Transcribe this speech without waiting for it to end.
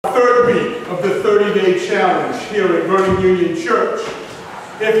30 of the 30-day challenge here at Vernon Union Church.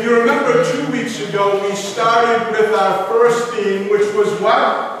 If you remember 2 weeks ago, we started with our first theme, which was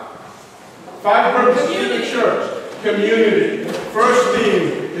what? 5 purposes of the church. Community. First theme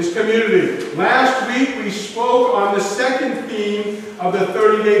is community. Last week we spoke on the second theme of the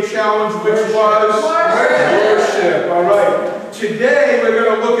 30-day challenge, which was worship. All right. Today we're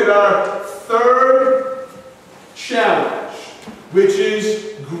going to look at our third challenge, which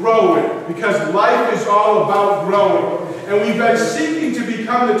is growing, because life is all about growing. And we've been seeking to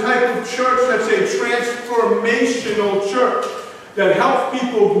become the type of church that's a transformational church that helps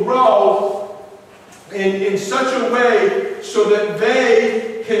people grow in such a way so that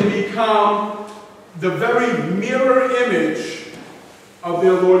they can become the very mirror image of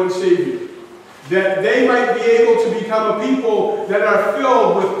their Lord and Savior. That they might be able to become a people that are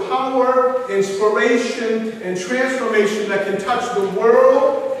filled with power, inspiration, and transformation that can touch the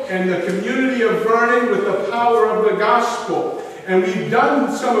world and the community of Vernon with the power of the gospel. And we've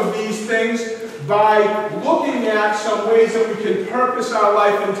done some of these things by looking at some ways that we can purpose our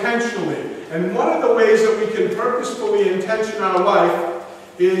life intentionally. And one of the ways that we can purposefully intention our life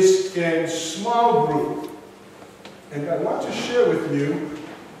is in small group. And I want to share with you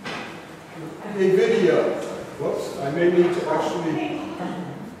a video. Whoops, I may need to actually,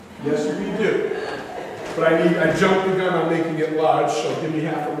 yes we do. But I jumped the gun on making it large, so give me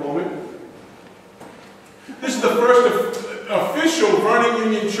half a moment. This is the first official Vernon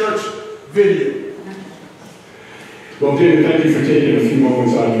Union Church video. Well, David, thank you for taking a few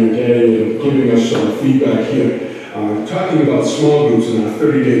moments out of your day and giving us some feedback here. Talking about small groups in our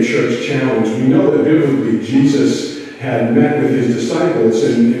 30-day church challenge, we know that biblically Jesus had met with his disciples,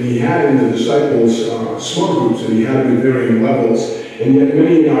 and he had in the disciples small groups, and he had them at varying levels. And yet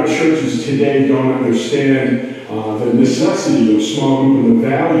many in our churches today don't understand the necessity of small group and the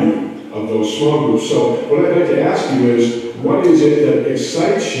value of those small groups. So what I'd like to ask you is, what is it that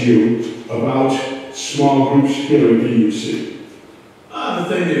excites you about small groups here at VUC? The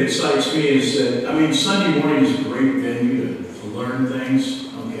thing that excites me is that, Sunday morning is a great venue to learn things,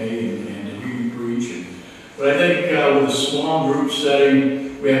 okay, and to hear you preach. But I think with a small group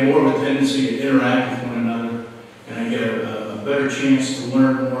setting, we have more of a tendency to interact with one another, and I get a better chance to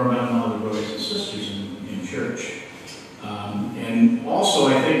learn more about my other brothers and sisters in church. And also,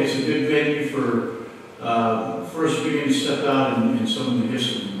 I think it's a good venue for us to begin to step out in some of the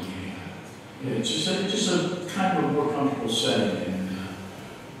gifts that we have. It's just a kind of a more comfortable setting and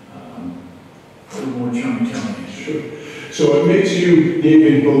a little more chummy. Sure. So it makes you,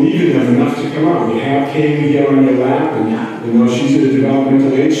 David, believe in them enough to come out. You have Kaylee here on your lap, and you know she's at a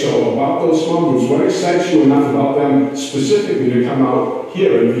developmental age. So about those small groups, what excites you enough about them specifically to come out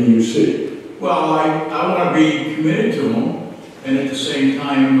here at VUC? Well, I want to be committed to them, and at the same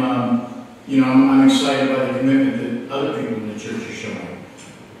time, I'm excited by the commitment that other people in the church are showing.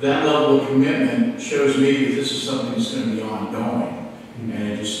 That level of commitment shows me that this is something that's going to be ongoing,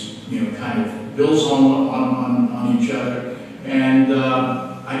 and it just kind of builds on each other. And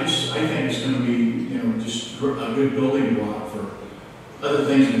I think it's going to be just a good building block for other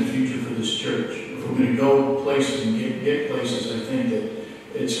things in the future for this church. If we're going to go places and get places, I think that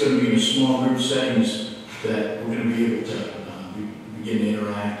it's going to be in small group settings that we're going to be able to begin to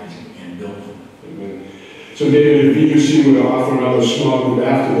interact and build. Amen. So David, if VUC were to offer another small group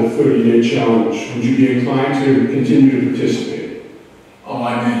after the 30-day challenge, would you be inclined to continue to participate? Oh,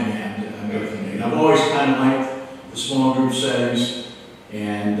 I'm definitely. I've always kind of liked the small group settings,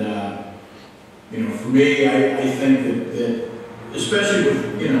 and for me, I think that especially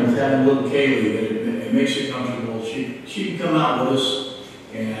with having little Kaylee, that it makes it comfortable. She can come out with us,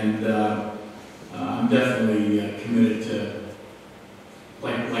 and I'm definitely committed to,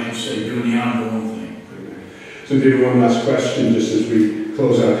 like you say, doing the ongoing thing. So David, one last question just as we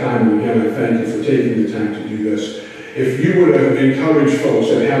close our time. And again, I thank you for taking the time to do this. If you were to encourage folks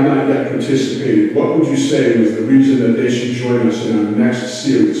that have not yet participated, what would you say was the reason that they should join us in our next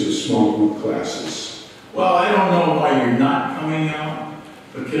series of small group classes? Well, I don't know why you're not coming out,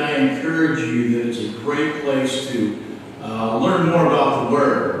 but can I encourage you that it's a great place to learn more about the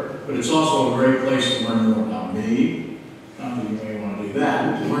Word, but it's also a great place to learn more about me. Not that you may want to do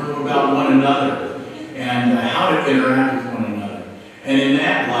that, to learn more about one another and how to interact with one another. And in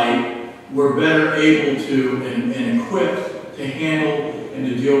that light, we're better able to and equipped to handle and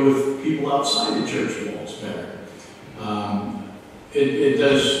to deal with people outside the church walls better. It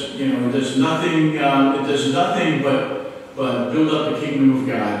does nothing but build up the kingdom of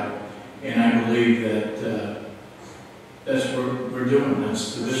God, and I believe that that's what we're doing.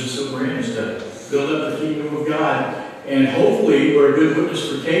 That's the business that we're in, is to build up the kingdom of God And hopefully, we're a good witness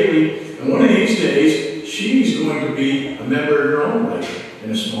for Kaylee. And one of these days, she's going to be a member of her own right in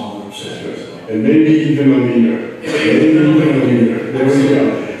a small group setting. And maybe even a leader. Maybe even a leader. There we go.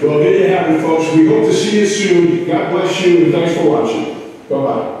 Well, there you have it, folks. We hope to see you soon. God bless you, and thanks for watching.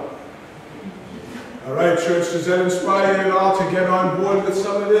 Bye-bye. All right, church, does that inspire you at all to get on board with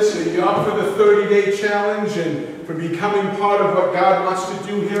some of this? Are you up for the 30-day challenge and for becoming part of what God wants to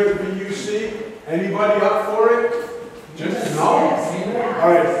do here at VUC? Anybody up for it? Just no? All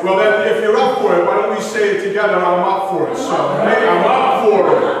right, well, then, if you're up for it, why don't we say it together, I'm up for it. So, hey, I'm up for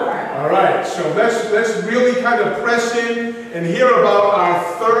it. All right, so let's really kind of press in and hear about our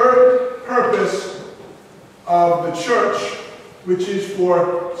third purpose of the church, which is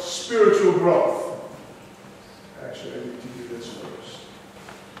for spiritual growth. Actually, I need to do this first.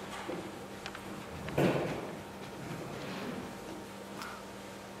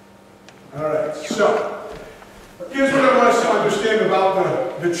 All right, so here's what I want us to understand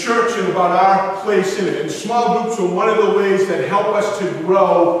about the church and about our place in it. And small groups are one of the ways that help us to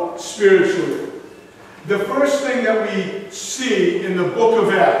grow spiritually. The first thing that we see in the book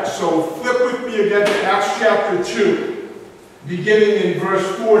of Acts, so flip with me again to Acts chapter 2, beginning in verse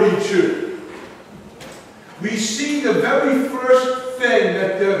 42. We see the very first thing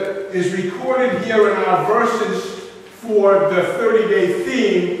that is recorded here in our verses for the 30-day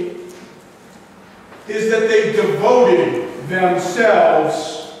theme is that they devoted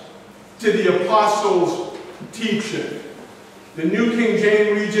themselves to the apostles' teaching. The New King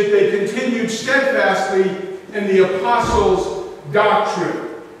James reads it, they continued steadfastly in the apostles'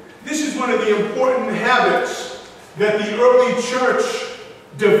 doctrine. This is one of the important habits that the early church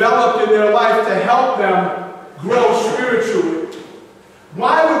developed in their life to help them grow spiritually.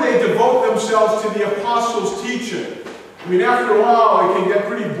 Why would they devote themselves to the apostles' teaching? I mean, after a while, it can get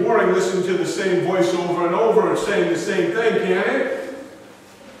pretty boring listening to the same voice over and over and saying the same thing, can't it?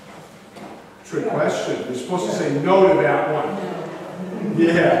 Trick question. You're supposed to say no to that one.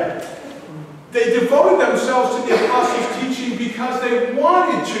 Yeah. They devoted themselves to the apostles' teaching because they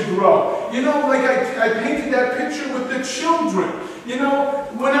wanted to grow. You know, like I painted that picture with the children. You know,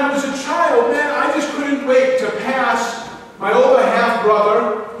 when I was a child, man, I just couldn't wait to pass my older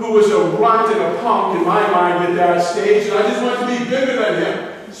half-brother, who was a runt and a punk in my mind at that stage, and I just wanted to be bigger than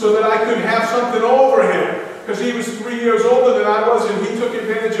him so that I could have something over him. Because he was 3 years older than I was, and he took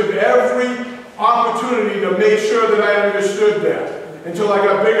advantage of every opportunity to make sure that I understood that. Until I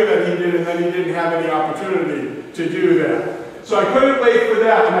got bigger than he did, and then he didn't have any opportunity to do that. So I couldn't wait for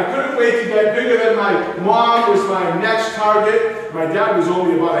that, and I couldn't wait to get bigger than my mom was my next target. My dad was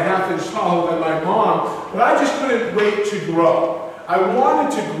only about a half-inch taller than my mom, but I just couldn't wait to grow. I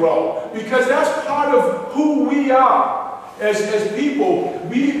wanted to grow, because that's part of who we are as people.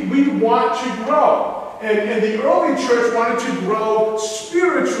 We want to grow. And the early church wanted to grow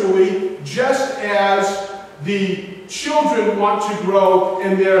spiritually just as the children want to grow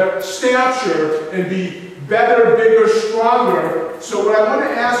in their stature and be better, bigger, stronger. So what I want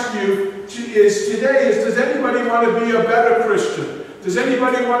to ask you today is, does anybody want to be a better Christian? Does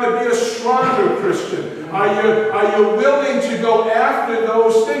anybody want to be a stronger Christian? Are you willing to go after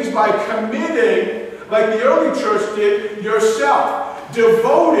those things by committing, like the early church did, yourself?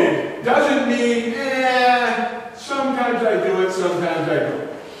 Devoted doesn't mean, sometimes I do it, sometimes I don't.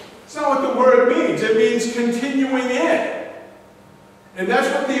 It's not what the word means. It means continuing in. And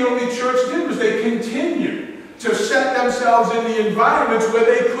that's what the early church did, was they continued to set themselves in the environments where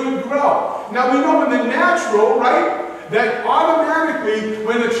they could grow. Now we know in the natural, right, that automatically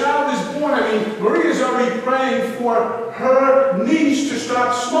when a child is born, I mean, Maria's already praying for her niece to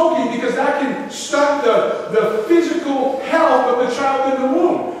stop smoking because that can stunt the physical health of the child in the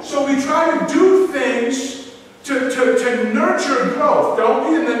womb. So we try to do things to nurture growth, don't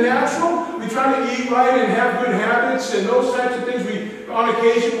we, in the natural? We try to eat right and have good habits and those types of things. We, on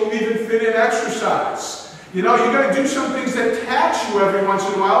occasion, will even fit in exercise. You know, you got to do some things that tax you every once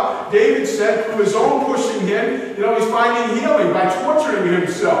in a while. David said, through his own pushing him, you know, he's finding healing by torturing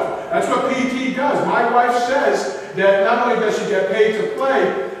himself. That's what PT does. My wife says that not only does she get paid to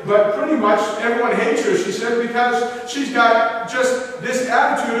play, but pretty much everyone hates her, she said, because she's got just this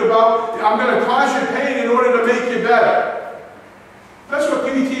attitude about, I'm going to cause you pain in order to make you better. That's what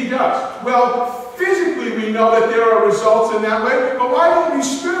PT does. Well, physically we know that there are results in that way, but why don't we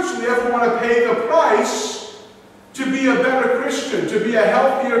spiritually ever want to pay the price to be a better Christian, to be a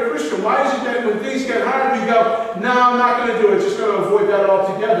healthier Christian? Why is it that when things get hard we go, no, I'm not going to do it, just going to avoid that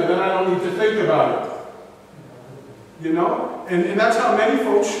altogether, then I don't need to think about it. You know? And that's how many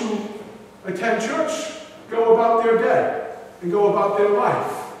folks who attend church go about their day and go about their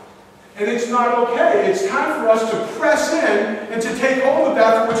life. and it's not okay. It's time for us to press in and to take hold of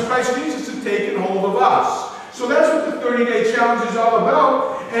that for which Christ Jesus has taken hold of us. So that's what the 30-day challenge is all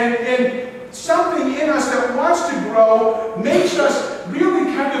about. And something in us that wants to grow makes us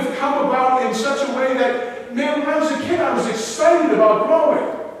really kind of come about in such a way that, man, when I was a kid, I was excited about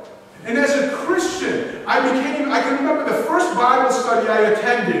growing. And as a Christian, I can remember the first Bible study I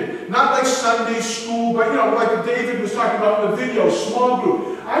attended, not like Sunday school, but, like David was talking about in the video, small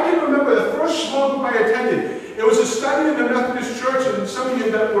group. I can remember the first small group I attended. It was a study in the Methodist Church, and some of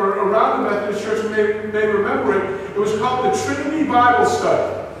you that were around the Methodist Church may remember it. It was called the Trinity Bible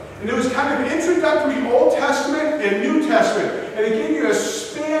Study. And it was kind of introductory Old Testament and New Testament. And it gave you a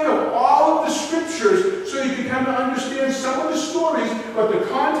span of all of the scriptures so you could kind of understand some of the stories, but the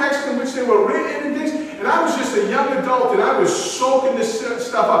context in which they were written and things. And I was just a young adult, and I was soaking this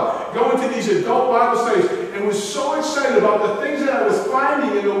stuff up, going to these adult Bible studies, and was so excited about the things that I was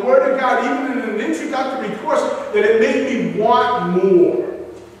finding in the Word of God, even in an introductory course, that it made me want more.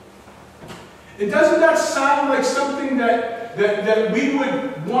 And doesn't that sound like something that we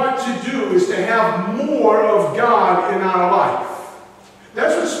would want to do, is to have more of God in our life?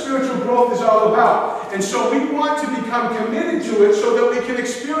 That's what spiritual growth is all about. And so we want to become committed to it so that we can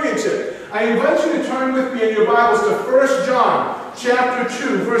experience it. I invite you to turn with me in your Bibles to 1 John chapter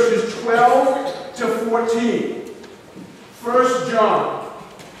 2, verses 12 to 14. 1 John.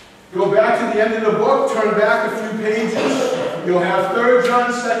 Go back to the end of the book, turn back a few pages. You'll have 3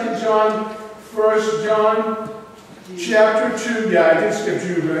 John, 2 John, 1 John, chapter 2. Yeah, I did skip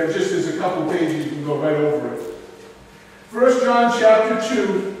Jude, but it just is a couple pages. You can go right over it. 1 John chapter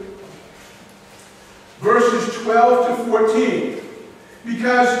 2, verses 12 to 14.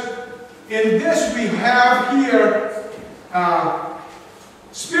 Because in this we have here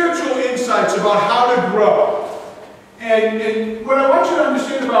spiritual insights about how to grow. And what I want you to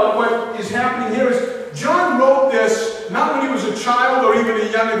understand about what is happening here is John wrote this not when he was a child or even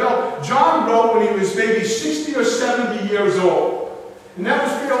a young adult. John wrote when he was maybe 60 or 70 years old. And that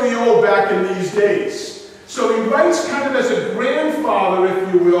was fairly old back in these days. So he writes kind of as a grandfather,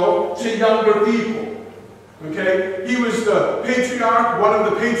 if you will, to younger people. Okay? He was the patriarch, one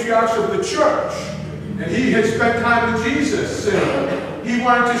of the patriarchs of the church. And he had spent time with Jesus. And he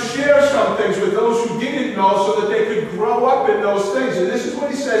wanted to share some things with those who didn't know so that they could grow up in those things. And this is what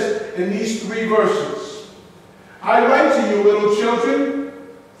he says in these 3 verses. I write to you, little children,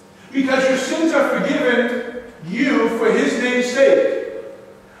 because your sins are forgiven you for his name's sake.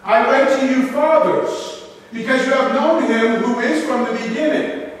 I write to you, fathers, because you have known him who is from the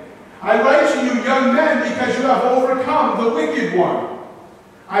beginning. I write to you, young men, because you have overcome the wicked one.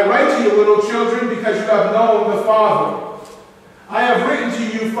 I write to you, little children, because you have known the Father. I have written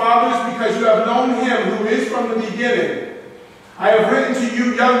to you, fathers, because you have known him who is from the beginning. I have written to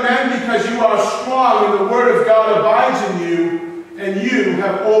you, young men, because you are strong and the word of God abides in you, and you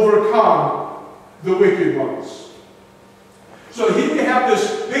have overcome the wicked ones. So here you have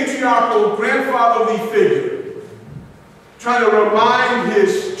this patriarchal, grandfatherly figure trying to remind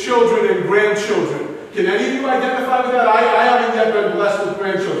his children and grandchildren. Can any of you identify with that? I haven't yet been blessed with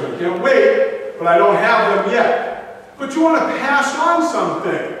grandchildren. Can't wait, but I don't have them yet. But you want to pass on some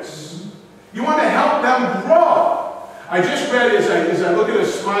things. You want to help them grow. I just read, as I look at a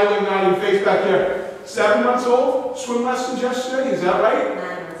smiling, nodding face back here, 7 months old, swim lessons yesterday, is that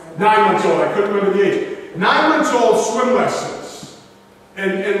right? 9 months old, I couldn't remember the age. 9 months old swim lessons.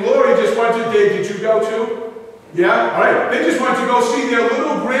 And Lori just went to, Dave, did you go too? Yeah? All right. They just went to go see their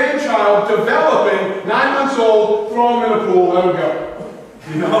little grandchild developing, 9 months old, throw him in a pool, let him go.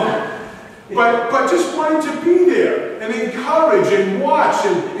 You know? But just wanting to be there and encourage and watch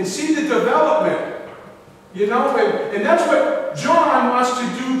and see the development. You know, and that's what John wants to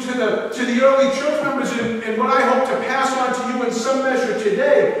do to the early church members, and what I hope to pass on to you in some measure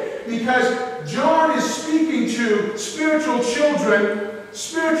today, because John is speaking to spiritual children,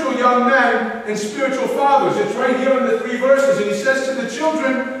 spiritual young men, and spiritual fathers. It's right here in the 3 verses, and he says to the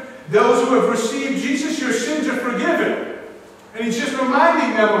children, those who have received Jesus, your sins are forgiven. And he's just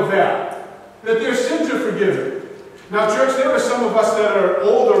reminding them of that their sins are forgiven. Now, church, there are some of us that are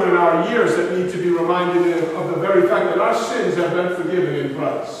older in our years that need to be reminded of the very fact that our sins have been forgiven in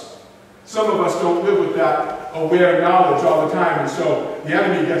Christ. Some of us don't live with that aware knowledge all the time, and so the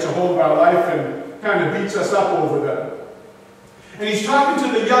enemy gets a hold of our life and kind of beats us up over them. And he's talking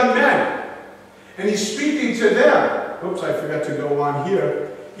to the young men, and he's speaking to them. Oops, I forgot to go on here.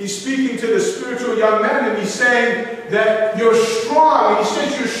 He's speaking to the spiritual young men, and he's saying that you're strong. And he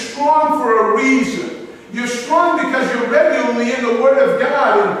says you're strong for a reason. You're strong because you're regularly in the Word of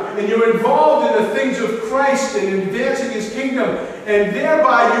God, and you're involved in the things of Christ and in advancing his kingdom. and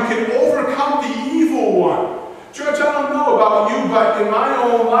thereby you can overcome the evil one. Church, I don't know about you, but in my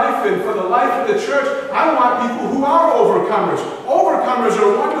own life and for the life of the church, I want people who are overcomers. Overcomers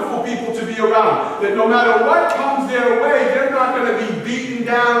are wonderful people to be around, that no matter what comes their way, they're not going to be beaten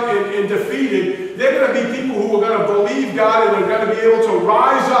down and defeated. They're going to be people who are going to believe God and are going to be able to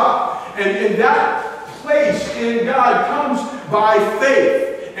rise up. And that place in God comes by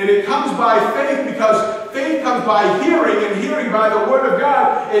faith. And it comes by faith because faith comes by hearing, and hearing by the Word of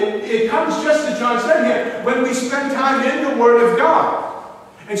God. It comes, just as John said here, when we spend time in the Word of God.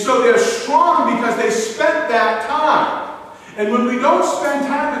 And so they're strong because they spent that time. And when we don't spend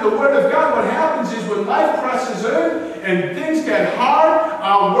time in the Word of God, what happens is when life presses in and things get hard,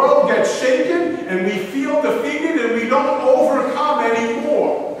 our world gets shaken, and we feel defeated, and we don't overcome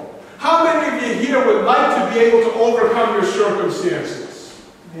anymore. How many of you here would like to be able to overcome your circumstances?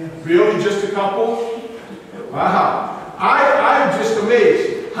 Yeah. Really? Just a couple? Wow. I'm just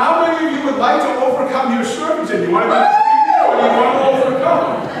amazed. How many of you would like to overcome your circumstances? You want to be defeated or you want to overcome?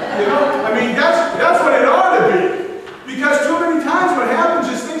 You know? I mean, that's what it ought to be. Because too many times what happens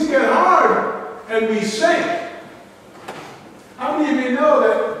is things get hard and we sink. How many of you know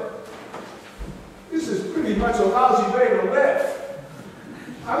that this is pretty much a lousy way to live?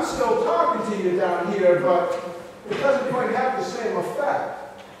 I'm still talking to you down here, but it doesn't quite have the same effect.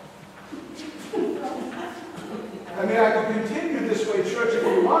 I mean, I can continue this way, church, if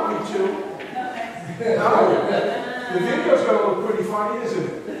you want me to. No, the video's going to look pretty funny, isn't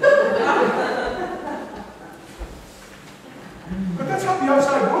it? But that's how the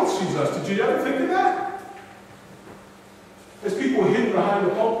outside world sees us. Did you ever think of that? There's people hidden behind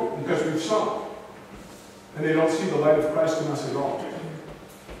the pulpit because we've sung. And they don't see the light of Christ in us at all.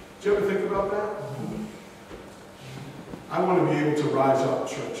 Did you ever think about that? I want to be able to rise up,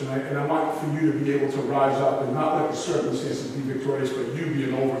 church, and I want for you to be able to rise up and not let the circumstances be victorious, but you be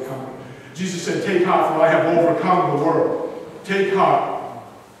an overcomer. Jesus said, take heart, for I have overcome the world. Take heart.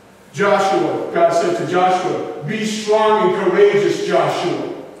 Joshua, God said to Joshua, be strong and courageous,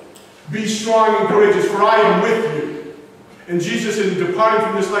 Joshua. Be strong and courageous, for I am with you. And Jesus, in departing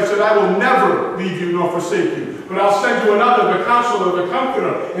from this life, said, I will never leave you nor forsake you, but I'll send you another, the Counselor, the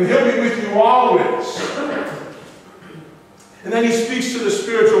Comforter, and he'll be with you always. And then he speaks to the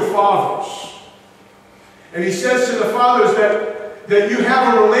spiritual fathers. And he says to the fathers that you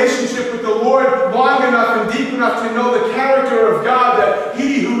have a relationship with the Lord long enough and deep enough to know the character of God, that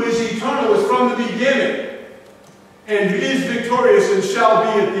he who is eternal is from the beginning and is victorious and shall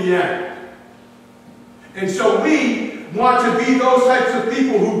be at the end. And so we want to be those types of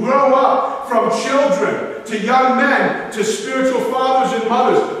people who grow up from children to young men, to spiritual fathers and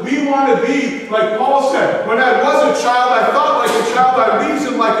mothers. We want to be, like Paul said, when I was a child, I thought like a child, I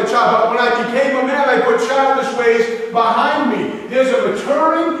reasoned like a child, but when I became a man, I put childish ways behind me. There's a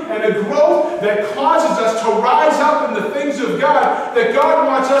maturing and a growth that causes us to rise up in the things of God that God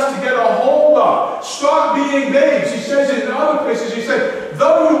wants us to get a hold of. Stop being babes. He says in other places, he said,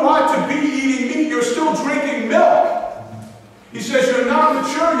 though you ought to be eating meat, you're still drinking milk. He says you're not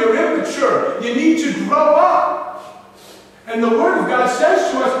mature, you're immature. You need to grow up. And the Word of God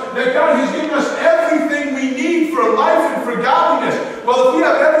says to us that God has given us everything we need for life and for godliness. Well, if we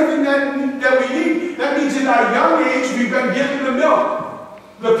have everything that we need, that means in our young age we've been given the milk.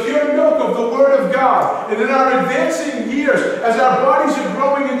 The pure milk of the Word of God. And in our advancing years, as our bodies are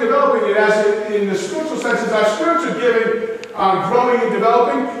growing and developing, and as in the spiritual sense, as our spirits are growing and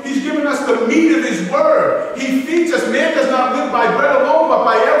developing, He's given us the meat of His Word. He feeds us. Man does not live by bread alone, but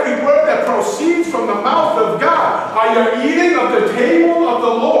by every word that proceeds from the mouth of God. Are you eating of the table of the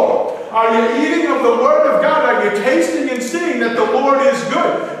Lord? Are you eating of the Word of God? Are you tasting and seeing that the Lord is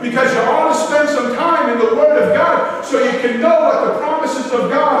good? Because you ought to spend some time in the Word of God so you can know what the promises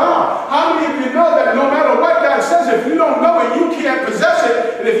of God are. How many of you know that no matter what God says, if you don't know it, you can't possess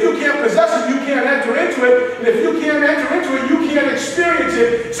it. And if you can't possess it, you can't enter into it. And if you can't enter into it, you can't experience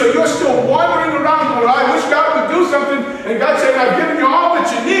it. So you're still wandering around going, I wish God would do something. And God said, I've given you all that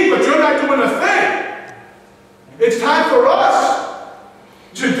you need, but you're not doing a thing. It's time for us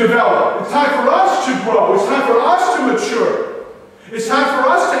to develop. It's time for us to grow. It's time for us to mature. It's time for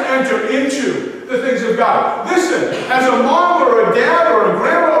us to enter into the things of God. Listen, as a mom or a dad or a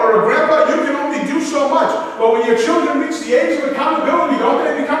grandma or a grandpa, you can only do so much. But when your children reach the age of accountability, don't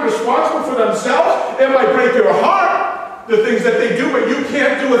they become responsible for themselves? It might break your heart, the things that they do, but you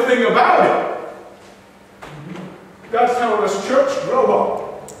can't do a thing about it. God's telling us, church, grow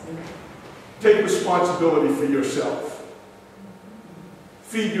up. Take responsibility for yourself.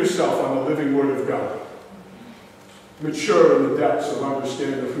 Feed yourself on the living Word of God. mature in the depths of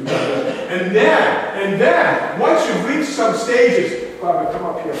understanding of who God is. And then, once you've reached some stages, Barbara, come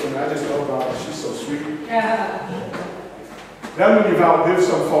up here for me. I just love Barbara. She's so sweet. Then when you've outlived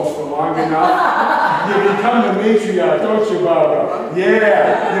some folks for long enough, you become the matriarch, don't you, Barbara?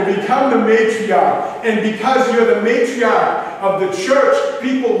 Yeah, you become the matriarch. And because you're the matriarch of the church,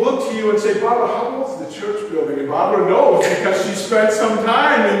 people look to you and say, Barbara, how old's the church building? And Barbara knows because she spent some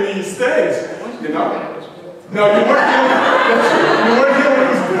time in these things. You know? No, you weren't here when it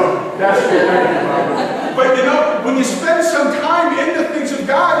was built. That's right, Barbara. But you know, when you spend some time in the things of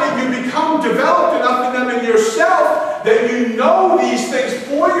God, you become developed enough in them in yourself that you know these things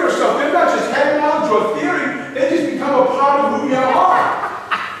for yourself. They're not just head knowledge or theory, they just become a part of who you are.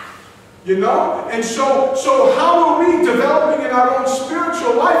 You know? And so how are we developing in our own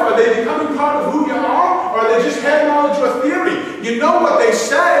spiritual life? Are they becoming part of who you are? Or are they just head knowledge or theory? You know what they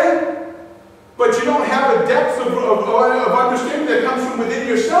say, but you don't have a depth of understanding that comes from within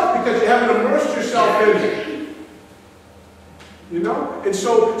yourself because you haven't immersed yourself in it. You know? And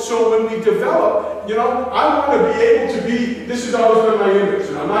so when we develop, you know, I want to be able to be, this has always been my image.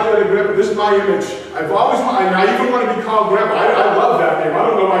 And I'm not going to grandpa, this is my image. I've always wanted, and I even want to be called grandpa. I love that name. I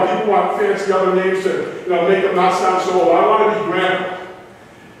don't know why people want fancy other names to, you know, make them not sound so old. I want to be grandpa.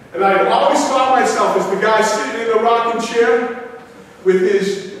 And I've always thought myself as the guy sitting in the rocking chair with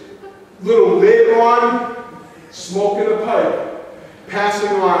his little lid on, smoking a pipe, passing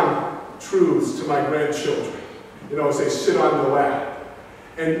on truths to my grandchildren. You know, as they sit on the lap.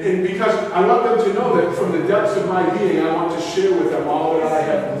 And because I want them to know that from the depths of my being, I want to share with them all that I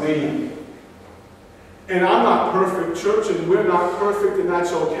have gleaned. And I'm not perfect, church, and we're not perfect, and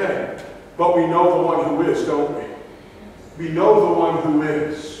that's okay. But we know the one who is, don't we? We know the one who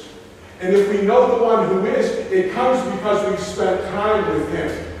is. And if we know the one who is, it comes because we've spent time with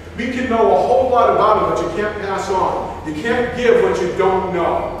him. We can know a whole lot about him, but you can't pass on. You can't give what you don't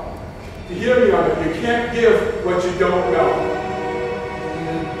know. You hear me on it. You can't give what you don't know.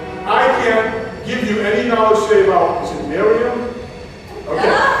 I can't give you any knowledge today about, is it Miriam? Okay.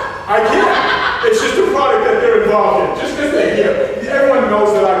 I can't. It's just a product that they're involved in. Just because they're here. Everyone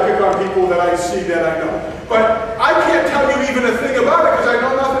knows that I pick on people that I see that I know. But I can't tell you even a thing about it because I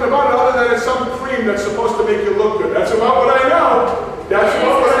know nothing about it other than it's some cream that's supposed to make you look good. That's about what I know. That's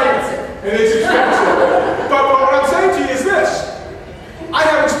about what I know. And it's expensive. But what I'm saying to you is this. I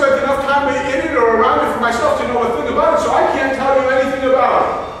haven't spent enough time in it or around it for myself to know a thing about it, so I can't tell you anything about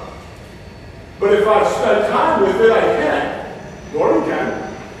it. But if I've spent time with it, I can. Lori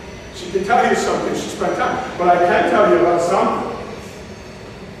can. She can tell you something she spent time. But I can tell you about something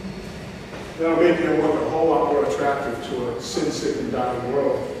that'll make you look a whole lot more attractive to a sin-sick and dying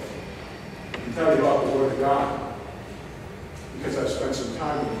world. I can tell you about the Word of God because I've spent some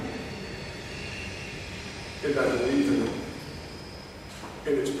time with it. And I believe in it.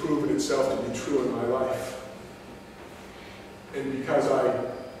 And it's proven itself to be true in my life. And because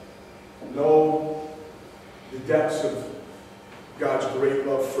I know the depths of God's great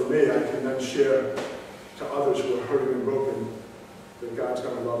love for me, I can then share to others who are hurting and broken that God's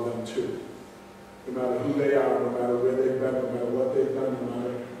going to love them too. No matter who they are, no matter where they've been, no matter what they've done, no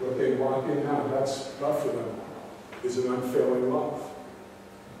matter what they walk in now, that's love for them is an unfailing love.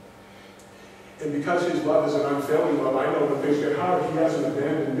 And because his love is an unfailing love, I know when things get hard, he hasn't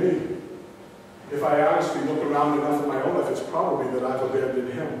abandoned me. If I honestly look around enough in my own life, it's probably that I've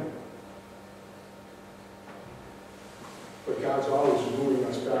abandoned him. But God's always moving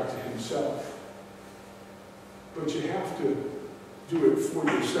us back to himself. But you have to do it for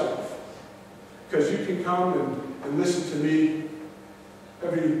yourself. Because you can come and listen to me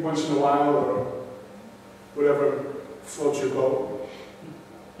every once in a while or whatever floats your boat.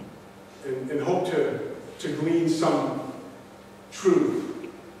 And hope to glean some truth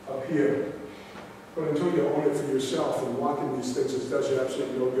up here. But until you own it for yourself and walk in these things, it does you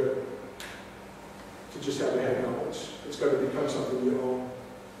absolutely no good to just have a head knowledge. It's got to become something you own.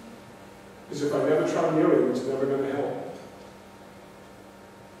 Because if I never try Miriam, it's never going to help.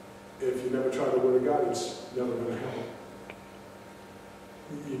 If you never try the Word of God, it's never going to help.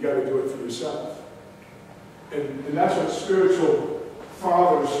 You got to do it for yourself. And that's what spiritual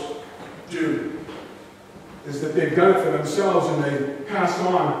fathers do, is that they've done it for themselves and they pass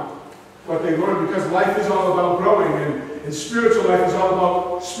on what they learn, because life is all about growing and spiritual life is all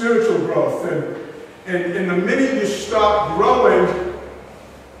about spiritual growth. And the minute you stop growing,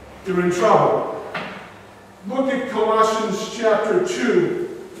 you're in trouble. Look at Colossians chapter 2,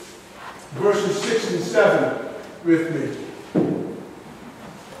 verses 6 and 7 with me.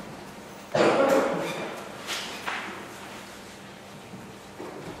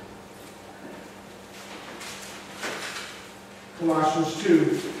 Colossians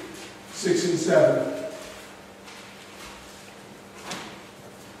 2, 6 and 7.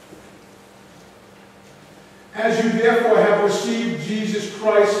 As you therefore have received Jesus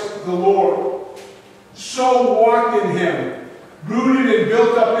Christ the Lord, so walk in him, rooted and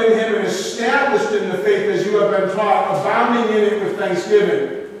built up in him and established in the faith as you have been taught, abounding in it with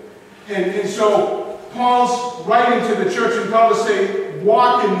thanksgiving. And so Paul's writing to the church and Paul is saying,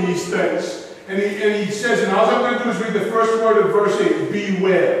 walk in these things. And he says, and all I'm going to do is read the first word of verse 8,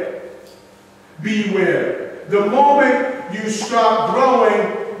 beware. Beware. The moment you stop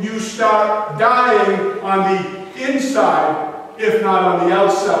growing, you start dying on the inside, if not on the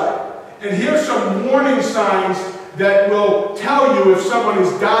outside. And here's some warning signs that will tell you if someone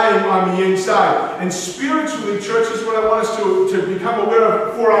is dying on the inside. And spiritually, church, is what I want us to become aware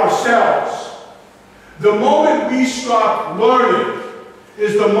of for ourselves. The moment we stop learning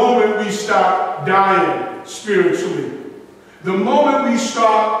is the moment we start dying spiritually. The moment we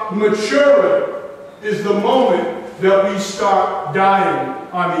start maturing is the moment that we start dying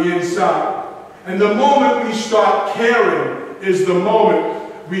on the inside. And the moment we start caring is the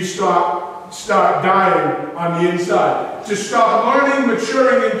moment we start dying on the inside. To stop learning,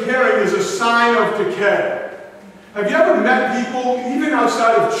 maturing, and caring is a sign of decay. Have you ever met people, even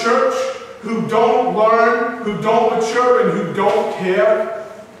outside of church, who don't learn, who don't mature, and who don't care?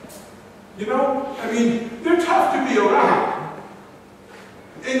 You know, I mean, they're tough to be around.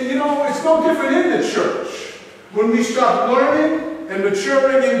 And you know, it's no different in the church. When we stop learning and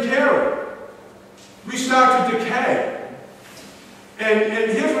maturing and caring, we start to decay.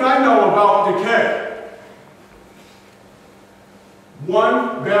 And here's what I know about decay.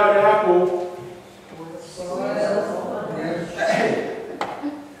 One bad apple. Hey,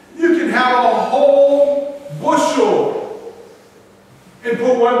 you can have a whole bushel and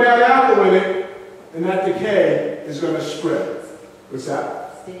put one bad apple in it, and that decay is going to spread. What's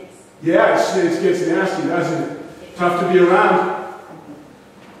that? Stinks. Yeah, it gets nasty, doesn't it? Tough to be around.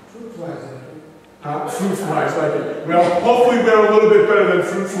 Fruit flies. Fruit flies, like it. Well, hopefully we're a little bit better than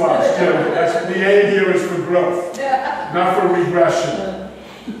fruit flies, too. The aim here is for growth, not for regression.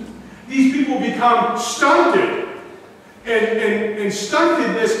 These people become stunted. And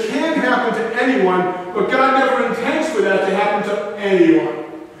stuntedness can happen to anyone, but God never intends for that to happen to anyone.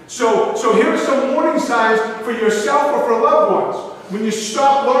 So here are some warning signs for yourself or for loved ones. When you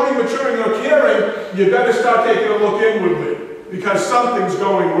stop learning, maturing, or caring, you better start taking a look inwardly, because something's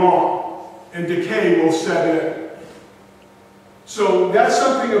going wrong, and decay will set in. So that's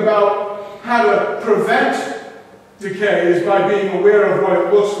something about how to prevent decay, is by being aware of what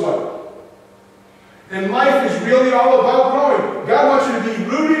it looks like. And life is really all about growing. God wants you to be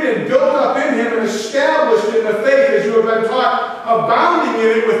rooted and built up in him and established in the faith as you have been taught, abounding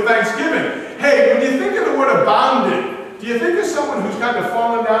in it with thanksgiving. Hey, when you think of the word abounding, do you think of someone who's kind of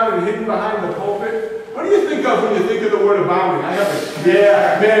fallen down and hidden behind the pulpit? What do you think of when you think of the word abounding? I have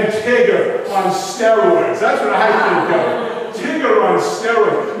Tigger on steroids. That's what I think of. Tigger on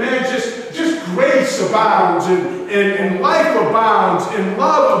steroids. Man, just grace abounds, and life abounds, and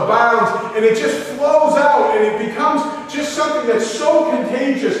love abounds, and it just flows out, and it becomes just something that's so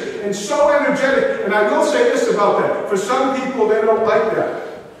contagious and so energetic. And I will say this about that. For some people, they don't like that.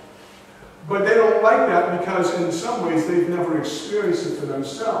 But they don't like that because in some ways they've never experienced it for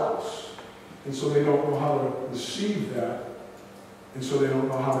themselves. And so they don't know how to receive that. And so they don't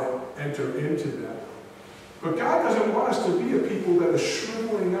know how to enter into that. But God doesn't want us to be a people that are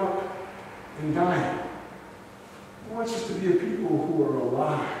shriveling up and dying. He wants us to be a people who are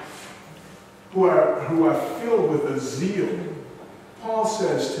alive, who are filled with a zeal. Paul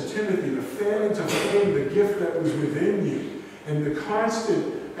says to Timothy, to fan into flame the gift that was within you, and the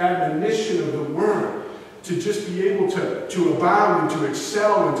constant admonition of the word, to just be able to abound and to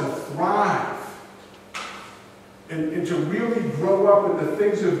excel and to thrive, and to really grow up in the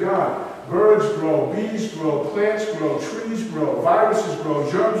things of God. Birds grow, bees grow, plants grow, trees grow, viruses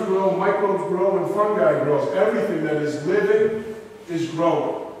grow, germs grow, microbes grow, and fungi grows. Everything that is living is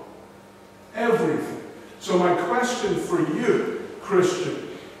growing. Everything. So my question for you, Christian,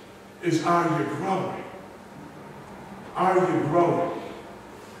 is, are you growing? Are you growing?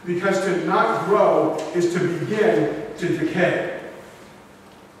 Because to not grow is to begin to decay.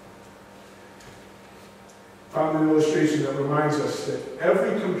 Found an illustration that reminds us that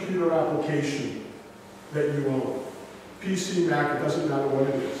every computer application that you own, PC, Mac, it doesn't matter what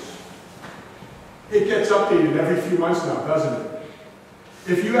it is, it gets updated every few months now, doesn't it?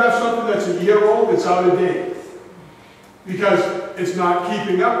 If you have something that's a year old, it's out of date, because it's not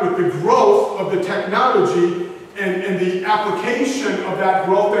keeping up with the growth of the technology and the application of that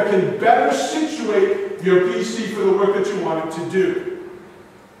growth that can better situate your PC for the work that you want it to do.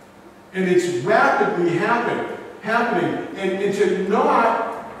 And it's rapidly happening. And to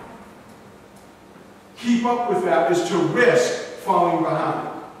not keep up with that is to risk falling behind.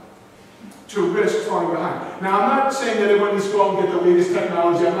 Now, I'm not saying that everyone needs to go out and get the latest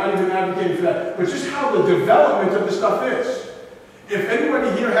technology. I'm not even advocating for that. But just how the development of the stuff is. If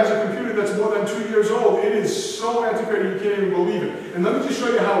anybody here has a computer that's more than 2 years old, it is so antiquated you can't even believe it. And let me just show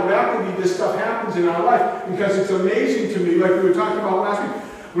you how rapidly this stuff happens in our life, because it's amazing to me, like we were talking about last week.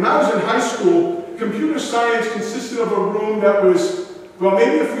 When I was in high school, computer science consisted of a room that was, well,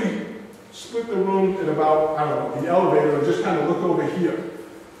 maybe if we split the room at about, I don't know, the elevator and just kind of look over here.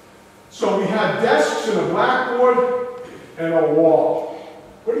 So we had desks and a blackboard and a wall.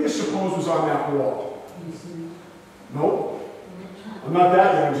 What do you suppose was on that wall? Nope. I'm not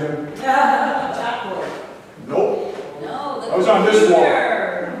that young, Jim. Chalkboard. Nope. No, the I was on this wall.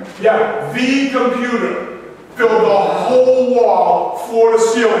 Yeah, the computer filled the whole wall, floor to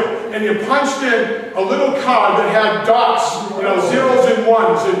ceiling. And you punched in a little card that had dots, zeros and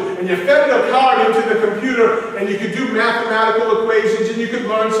ones, and you fed the card into the computer, and you could do mathematical equations, and you could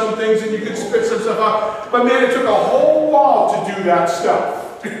learn some things, and you could spit some stuff out. But man, it took a whole wall to do that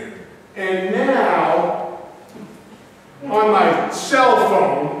stuff. And now, on my cell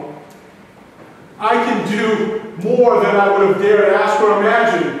phone, I can do more than I would have dared ask or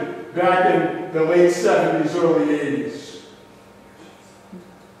imagine back in the late 70s, early 80s.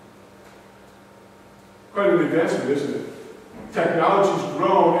 Quite an advancement, isn't it? Technology's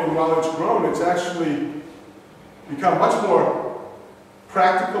grown, and while it's grown, it's actually become much more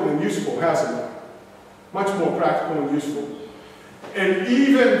practical and useful, hasn't it? Much more practical and useful. And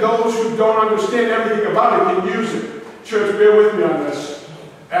even those who don't understand everything about it can use it. Church, bear with me on this.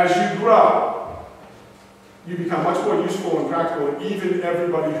 As you grow, you become much more useful and practical, and even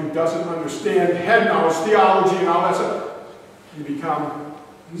everybody who doesn't understand head knowledge, theology, and all that stuff, you become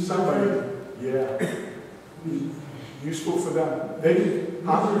somebody, useful for them.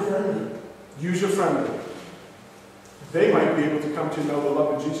 User-friendly. They might be able to come to know the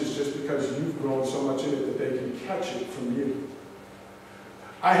love of Jesus just because you've grown so much in it that they can catch it from you.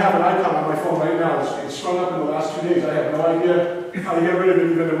 I have an icon on my phone right now. It's sprung up in the last 2 days. I have no idea how to get rid of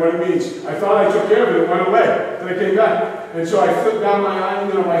it, even what it means. I thought I took care of it. It went away. Then it came back. And so I flipped down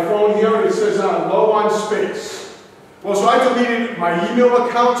my phone here, and it says low on space. Well, so I deleted my email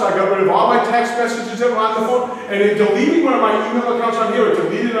accounts. I got rid of all my text messages that were on the phone. And in deleting one of my email accounts on here, I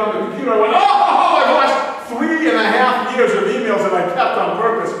deleted it on the computer. I went, I've lost 3.5 years of emails that I kept on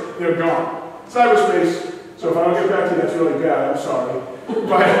purpose. They're gone. Cyberspace. So if I don't get back to you, that's really bad. I'm sorry.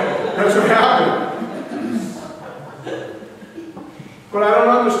 But that's what happened. But I don't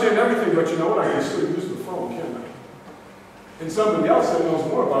understand everything, but you know what? I can still use the phone, can't I? And somebody else that knows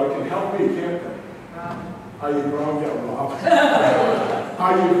more about it can help me, can't they? Are you growing? Yeah, Rob.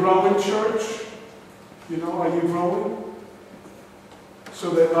 Are you growing, church? Are you growing?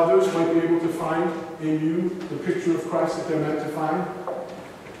 So that others might be able to find in you the picture of Christ that they're meant to find?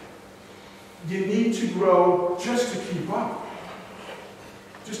 You need to grow just to keep up.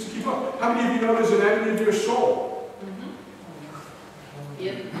 Just to keep up. How many of you know there's an enemy of your soul? Mm-hmm.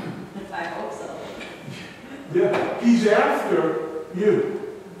 Yep. I hope so. Yeah, he's after you.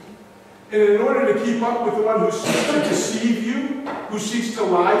 And in order to keep up with the one who seeks to deceive you, who seeks to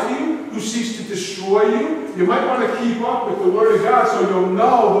lie to you, who seeks to destroy you, you might want to keep up with the Word of God so you'll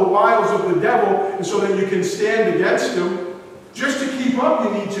know the wiles of the devil and so that you can stand against him. Just to keep up,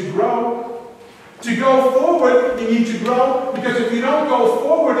 you need to grow. To go forward, you need to grow, because if you don't go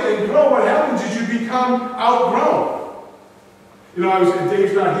forward and grow, what happens is you become outgrown.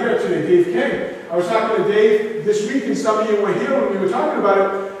 Dave's not here today, Dave King. I was talking to Dave this week, and some of you were here when we were talking about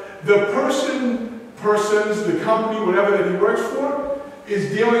it. The persons, the company, whatever that he works for,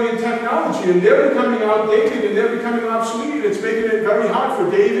 is dealing in technology, and they're becoming outdated, and they're becoming obsolete, and it's making it very hard for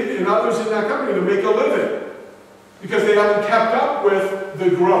David and others in that company to make a living, because they haven't kept up with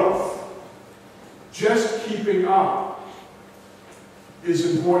the growth. Just keeping up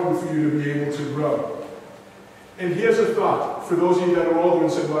is important for you to be able to grow. And here's a thought for those of you that are older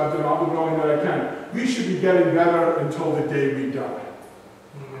and say, well, I've done all the growing that I can. We should be getting better until the day we die.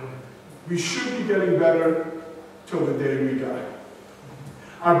 We should be getting better till the day we die.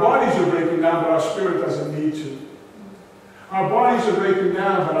 Our bodies are breaking down, but our spirit doesn't need to. Our bodies are breaking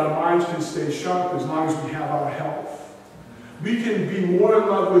down, but our minds can stay sharp as long as we have our health. We can be more in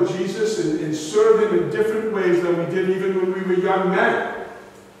love with Jesus and serve Him in different ways than we did even when we were young men,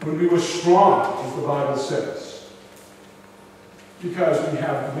 when we were strong, as the Bible says, because we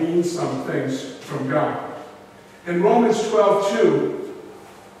have gleaned some things from God. In Romans 12:2,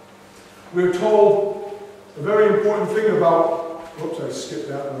 we're told a very important thing about, whoops, I skipped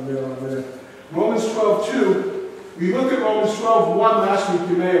that one there on there. Romans 12:2, we looked at Romans 12:1 last week.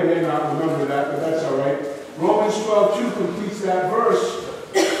 You may or may not remember that, but that's all right. Romans 12:2 completes that verse.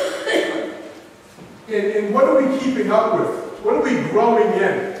 And what are we keeping up with? What are we growing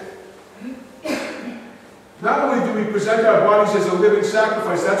in? Not only do we present our bodies as a living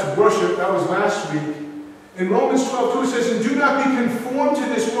sacrifice, that's worship, that was last week. In Romans 12:2 it says, and do not be conformed to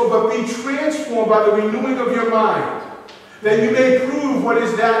this world, but be transformed by the renewing of your mind, that you may prove what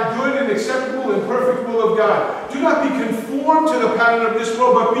is that good and acceptable and perfect will of God. Do not be conformed to the pattern of this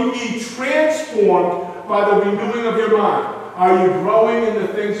world, but be ye transformed by the renewing of your mind. Are you growing in the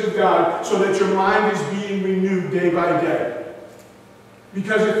things of God so that your mind is being renewed day by day?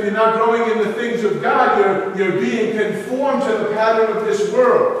 Because if you're not growing in the things of God, you're being conformed to the pattern of this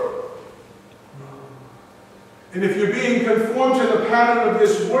world. And if you're being conformed to the pattern of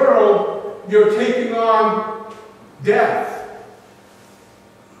this world, you're taking on death.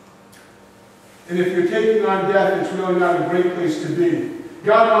 And if you're taking on death, it's really not a great place to be.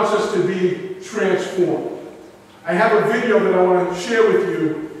 God wants us to be transformed. I have a video that I want to share with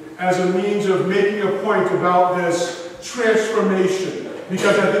you as a means of making a point about this transformation,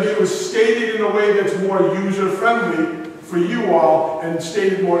 because I think it was stated in a way that's more user-friendly for you all and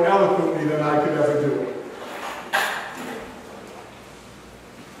stated more eloquently than I could ever do it.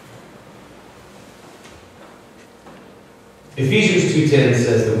 Ephesians 2:10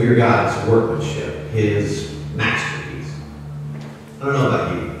 says that we're God's workmanship, His masterpiece. I don't know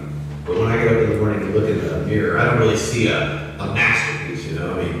about you, but when I get up in the morning and look in the mirror, I don't really see a masterpiece, you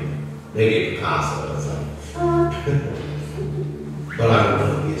know? I mean, maybe a Picasso, it's like, but I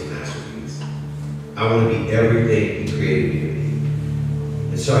want to be His masterpiece. I want to be everything He created me to be.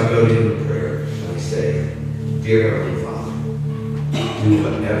 And so I go to Him in prayer, and I say, Dear Heavenly Father, do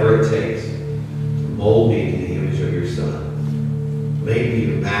whatever it takes to mold me in the image of your Son. Make me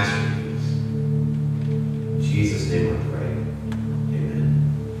your masterpiece. In Jesus' name I pray.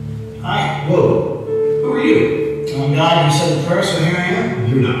 Amen. Hi. Whoa. Who are you? I'm God. You said the prayer, so here I am.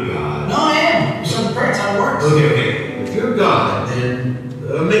 You're not God. No, I am. You said the prayer. That's how it works. Okay. If you're God, then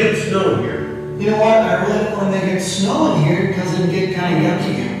make it snow here. You know what? I really don't want to make it snow in here because it'd get kind of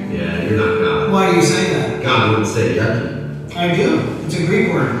yucky. Yeah, you're not God. Why do you say that? God wouldn't say yucky. I do. It's a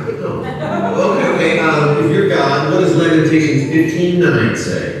Greek word. No. Okay. If you're God, what does Lamentations 15:9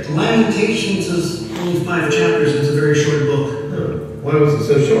 say? Lamentations is only 5 chapters. It's a very short book. Why was it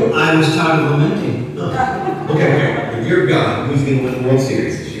so short? I was tired of lamenting. Okay. If you're God, who's going to win the World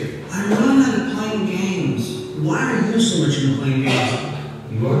Series this year? I'm not into playing games. Why are you so much into playing games?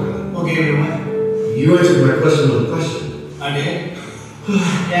 You are God. What gave it away? You answered my question with a question. I did?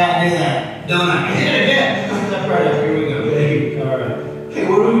 Yeah, I did that. Don't I? I did it again. Step right up. Here we go. Hey. All right. Hey,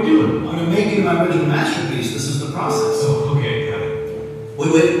 what are we doing? I'm going to make you my original masterpiece. This is the process. Oh, okay, got it.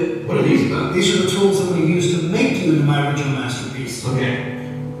 Wait. What are these about? These are the tools that we use to make you into my original masterpiece. Okay.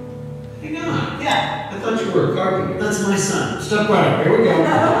 Hang on. Yeah. I thought you were a carpenter. That's my son. Step right up. Here we go.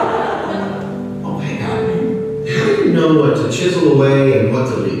 Oh, hang on. How do you know what to chisel away and what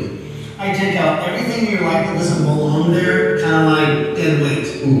to leave? I take out everything in your life that doesn't belong there, kind of like dead weight.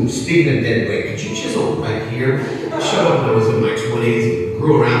 Ooh, speaking of dead weight, could you chisel right here? I showed up when I was in my 20s,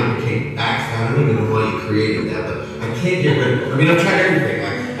 grew around and became back fat. I don't even know why you created that, but I can't get rid of it. I mean, I've tried everything.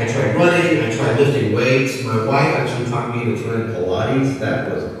 I tried running, I tried lifting weights. My wife actually talked me into trying Pilates.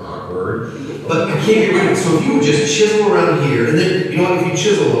 That was awkward. But I can't get rid of it. So if you would just chisel around here, and then, you know what, if you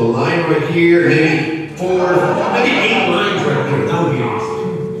chisel a line right here, maybe 4, maybe 8 lines right here, that would be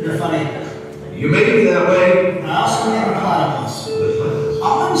awesome. You're funny. You made me that way. I also made a platypus.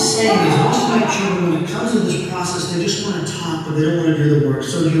 All I'm saying is most of my children, when it comes to this process, they just want to talk, but they don't want to do the work.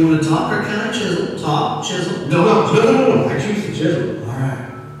 So do you want to talk or can I chisel? Talk, chisel. No. I choose to chisel. All right.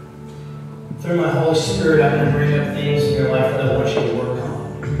 Through my Holy Spirit, I'm going to bring up things in your life that I want you to work on.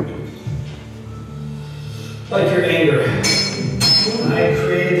 Like your anger. I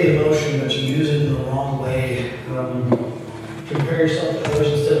created the emotion, but you use it in the wrong way. Compare yourself to others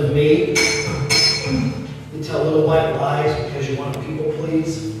instead of me. You tell little white lies because you want to people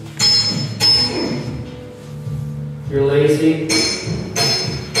please. You're lazy.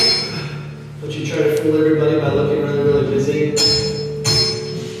 But you try to fool everybody by looking really, really busy.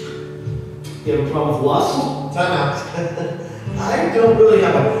 You have a problem with lust? Time out. I don't really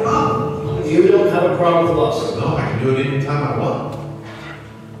have a problem. You don't have a problem with lust. No, I can do it anytime I want.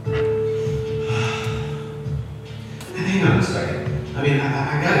 Hang on a second. I mean,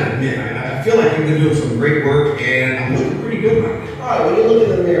 I gotta admit, I feel like you've been doing some great work, and I'm looking pretty good right now. All right, when you look in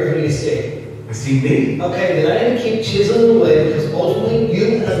the mirror, who do you see? I see me. Okay, then I need to keep chiseling away because ultimately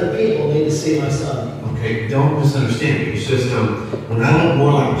you and other people need to see my son. Okay, don't misunderstand me. It's just, when I look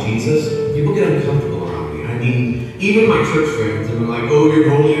more like Jesus, people get uncomfortable around me. I mean, even my church friends, and they're like, oh, you're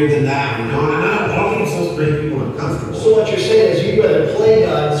holier than that, you know? And I don't think I'm supposed to make people uncomfortable. So what you're saying is you'd rather play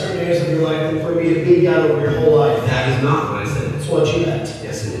God in certain areas of your life than for me to be God over your whole life. That is not what I said. That's what you meant.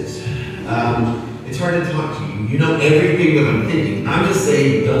 Yes, it is. It's hard to talk to you. You know everything that I'm thinking. I'm just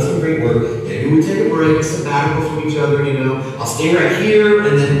saying you've done some great work. Maybe we take a break, a sabbatical from each other, you know. I'll stay right here,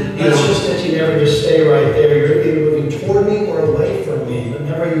 and then, you That's know. just that you never just stay right there. You're either moving toward me or away from me, but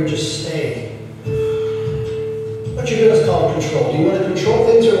never you just stay. What you're doing is called control. Do you want to control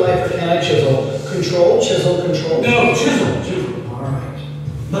things in life, or can I chisel? Control, chisel, control. No, chisel. All right.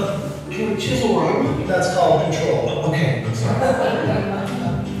 But can we chisel where I want? That's called control. Okay, I'm sorry.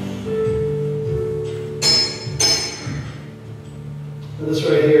 And this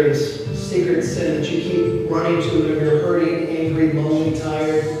right here is secret sin that you keep running to when you're hurting, angry, lonely,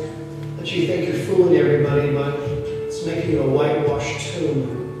 tired, that you think you're fooling everybody, but it's making you a whitewashed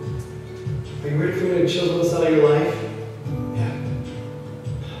tomb. Are you ready for me to chisel this out of your life? Yeah.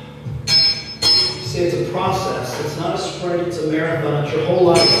 See, it's a process. It's not a sprint, it's a marathon. It's your whole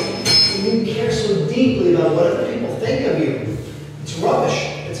life. And you care so deeply about what other people think of you. It's rubbish.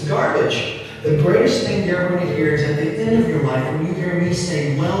 It's garbage. The greatest thing you're ever going to hear is at the end of your life when you hear me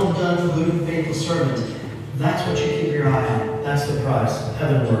say, well done, good and faithful servant. That's what you keep your eye on. That's the prize.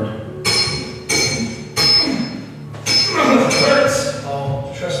 Heavenward. It hurts.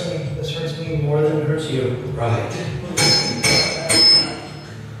 Oh, trust me, this hurts me more than it hurts you. Right.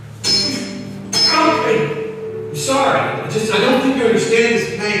 I'm sorry. I don't think you understand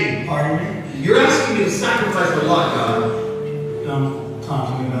this pain. Pardon me? You're asking me to sacrifice a lot, God. Don't talk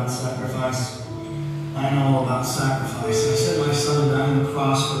to me about sacrifice. I know all about sacrifice. I set my son down on the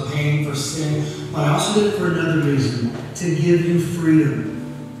cross for pain, for sin, but I also did it for another reason, to give you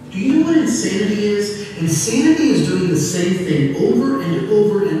freedom. Do you know what insanity is? Insanity is doing the same thing over and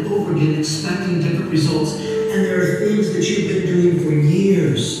over and over again, expecting different results. And there are things that you've been doing for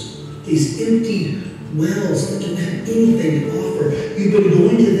years. These empty wells that don't have anything to offer. You've been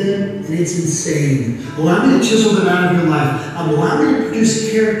going to them, and it's insane. Allow me to chisel them out of your life. Allow me to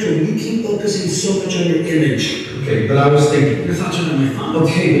produce character when you keep focusing so much on your image. Okay, but I was thinking. Your thoughts are on my thoughts.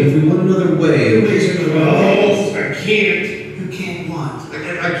 Okay, but if we went another way. Ways are another way. I can't. You can't what?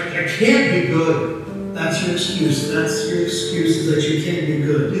 I can't be good. That's your excuse. That's your excuse is that you can't be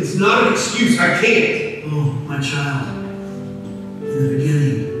good. It's not an excuse. I can't. Oh, my child. In the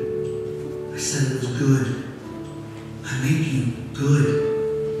beginning, I said it was good. I made you good.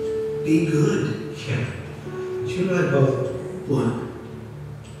 Be good. Yeah. But you and I both. What?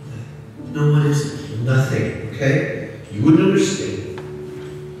 No, what is it? Nothing, okay? You wouldn't understand.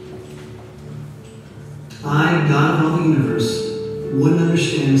 I, God of all the universe, wouldn't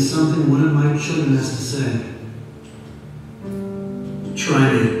understand something one of my children has to say.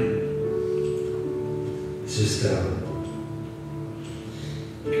 Try me. It's just, I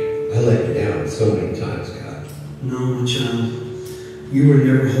let you down so many times, God. No, my child. You were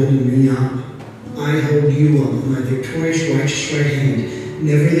never holding me up. I hold you up with my victorious, righteous right hand.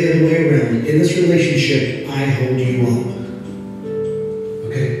 Never the other way around. In this relationship, I hold you up.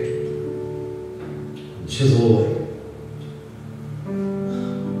 Okay? Chisel away.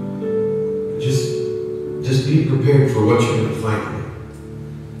 Just be prepared for what you're going to find me.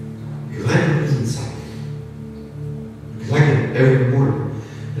 Because I know what's inside. Because I get up every morning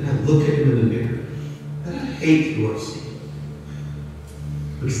and I look at him in the mirror and I hate who I see.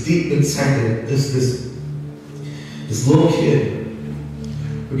 Because deep inside this little kid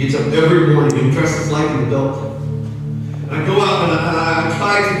who gets up every morning and dresses like an adult. And I go out and I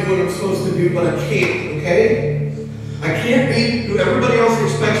try to do what I'm supposed to do, but I can't, okay? I can't be who everybody else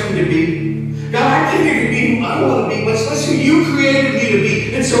expects me to be. God, I can't even be who I want to be, much less who you created me to be.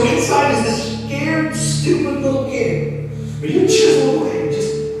 And so inside is this scared, stupid little kid. But you chisel away and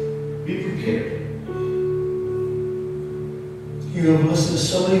just be prepared. You have listened to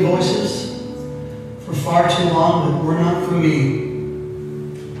so many voices for far too long, but were not for me.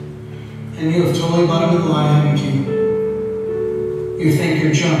 And you have totally bought into the lie, haven't you? You think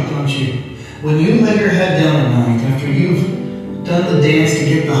you're junk, don't you? When you lay your head down at night after you've done the dance to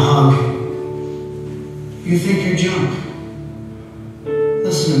get the hug, you think you're junk.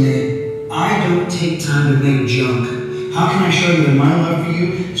 Listen to me. I don't take time to make junk. How can I show you that my love for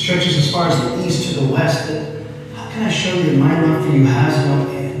you stretches as far as the east to the west? How can I show you that my love for you has no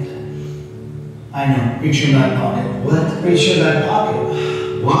end? I know. Reach your back pocket. What? Reach your back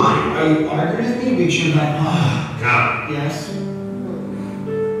pocket. Why? Are you arguing with me? Reach your back pocket. God. Yes?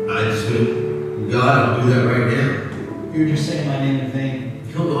 I just do. God, I'll do that right now. You're just saying my name in vain.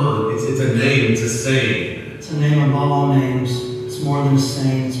 Come on, it's a name, it's a saying. It's a name above all names. It's more than a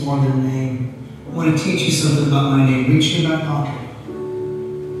saying, it's more than a name. I want to teach you something about my name. Reach in your back pocket.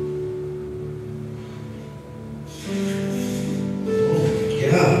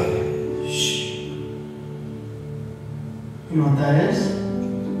 Yeah. You know what that is?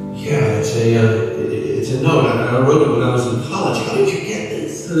 Yeah, it's a note. I wrote it when I was in college. How did you get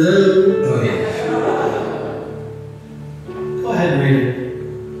this? Hello? Oh, yeah. Go ahead and read it.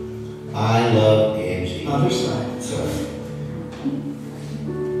 I love Angie. Other side. Sorry.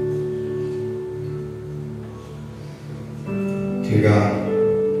 Dear God,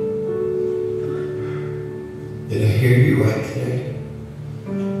 did I hear you right today?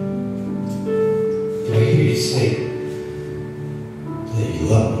 Did I hear you say that you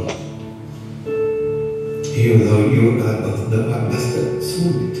love me? Even though you and I both know I messed up so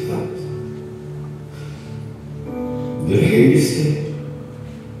many times. Did I hear you say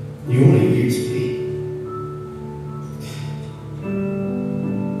you want to use me?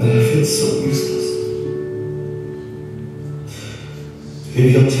 But I feel so useless. If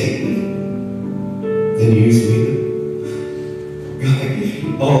you'll take me, then use me. God, I give you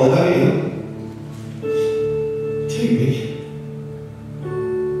all that I am. Take me.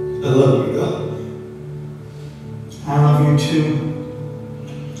 I love you, God. I love you too.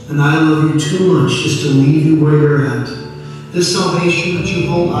 And I love you too much just to leave you where you're at. This salvation that you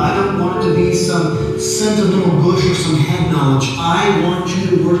hold, I don't want it to be some sentimental bush or some head knowledge. I want you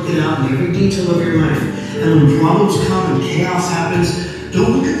to work it out in every detail of your life. And when problems come and chaos happens,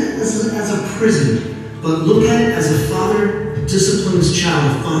 don't look at it as a prison, but look at it as a father disciplines his child.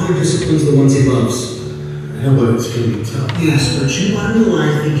 A father disciplines the ones he loves. I know, but it's going to be tough. Yes, but you went into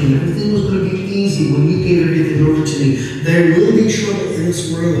life thinking everything was going to be easy when you gave everything over to me. There will be trouble in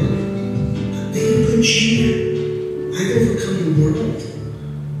this world, but be of good cheer. I've overcome the world.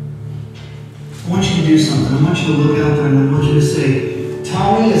 I want you to do something. I want you to look out there and I want you to say,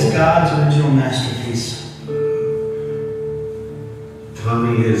 Tommy is God's original masterpiece.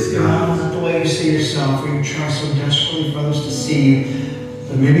 Tommy is Not the way you see yourself, or you try so desperately for others to see you,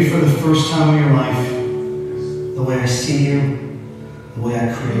 but maybe for the first time in your life, the way I see you, the way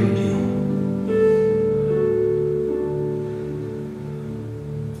I created you.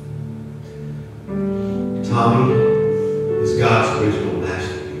 Tommy is God's original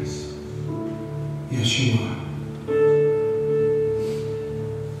masterpiece. Yes, you are.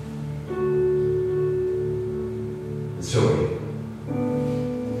 And so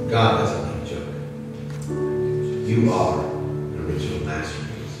God doesn't like a joke. You are an original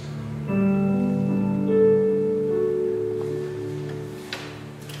masterpiece.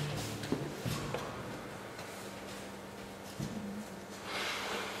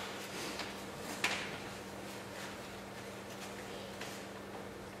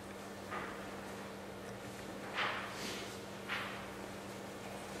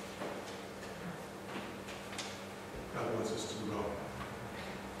 God wants us to grow.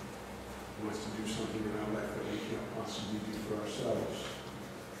 He wants to do something in our life that we can't possibly do for ourselves.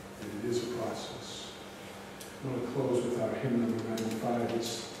 And it is a process. I want to close with our hymn number 95.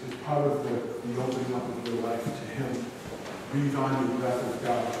 It's part of the opening up of your life to Him. Breathe on your breath of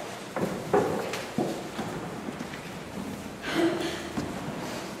God.